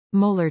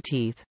Molar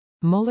teeth.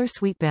 Molar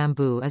sweet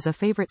bamboo is a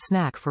favorite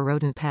snack for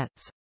rodent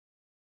pets.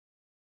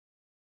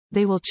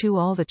 They will chew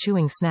all the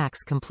chewing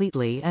snacks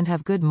completely and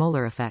have good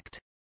molar effect.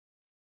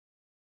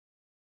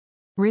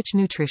 Rich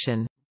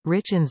nutrition.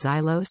 Rich in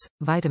xylose,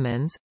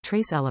 vitamins,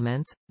 trace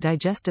elements,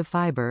 digestive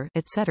fiber,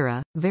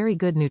 etc., very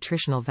good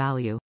nutritional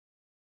value.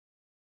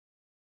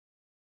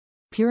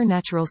 Pure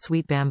natural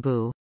sweet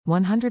bamboo.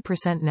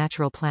 100%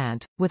 natural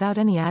plant, without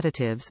any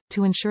additives,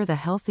 to ensure the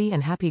healthy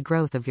and happy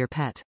growth of your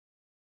pet.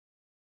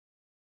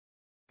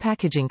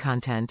 Packaging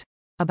content.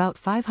 About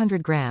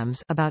 500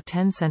 grams, about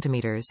 10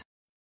 centimeters.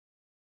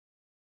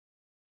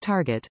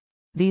 Target.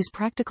 These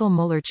practical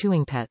molar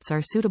chewing pets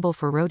are suitable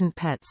for rodent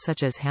pets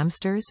such as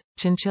hamsters,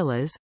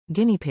 chinchillas,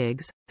 guinea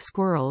pigs,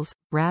 squirrels,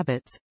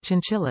 rabbits,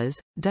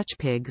 chinchillas, Dutch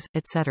pigs,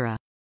 etc.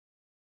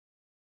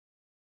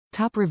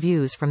 Top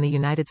reviews from the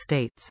United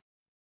States.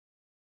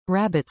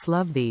 Rabbits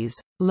love these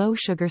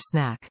low-sugar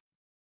snack.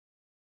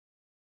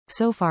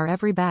 So far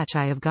every batch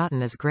I have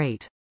gotten is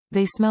great.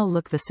 They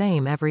look the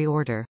same every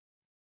order.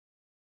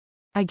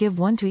 I give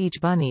one to each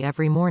bunny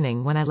every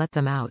morning when I let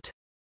them out.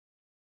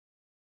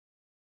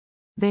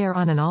 They are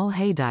on an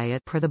all-hay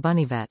diet per the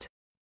bunny vet.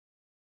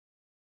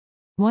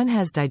 One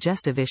has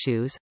digestive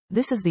issues.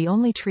 This is the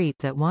only treat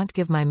that won't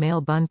give my male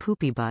bun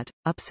poopy butt,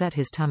 upset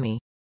his tummy.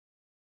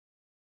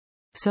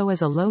 So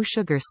as a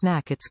low-sugar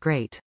snack it's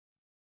great.